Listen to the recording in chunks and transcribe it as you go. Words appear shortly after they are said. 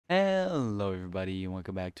Hello everybody, and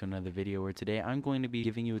welcome back to another video where today I'm going to be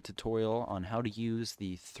giving you a tutorial on how to use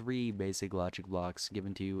the 3 basic logic blocks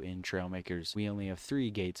given to you in Trailmakers. We only have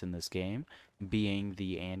 3 gates in this game, being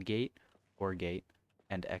the AND gate, OR gate,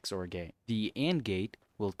 and XOR gate. The AND gate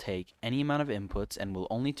will take any amount of inputs and will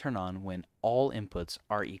only turn on when all inputs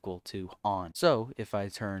are equal to on. So if I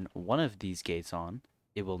turn one of these gates on,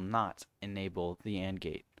 it will not enable the AND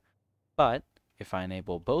gate. But if I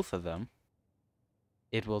enable both of them,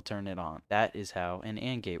 it will turn it on. That is how an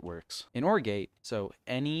AND gate works. An OR gate, so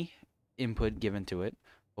any input given to it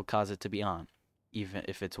will cause it to be on, even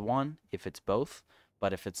if it's one, if it's both,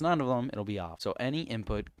 but if it's none of them, it'll be off. So any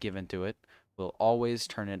input given to it will always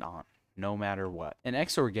turn it on, no matter what. An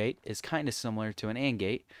XOR gate is kind of similar to an AND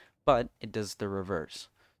gate, but it does the reverse.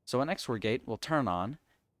 So an XOR gate will turn on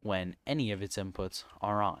when any of its inputs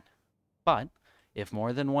are on. But if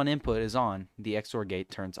more than one input is on, the XOR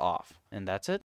gate turns off. And that's it.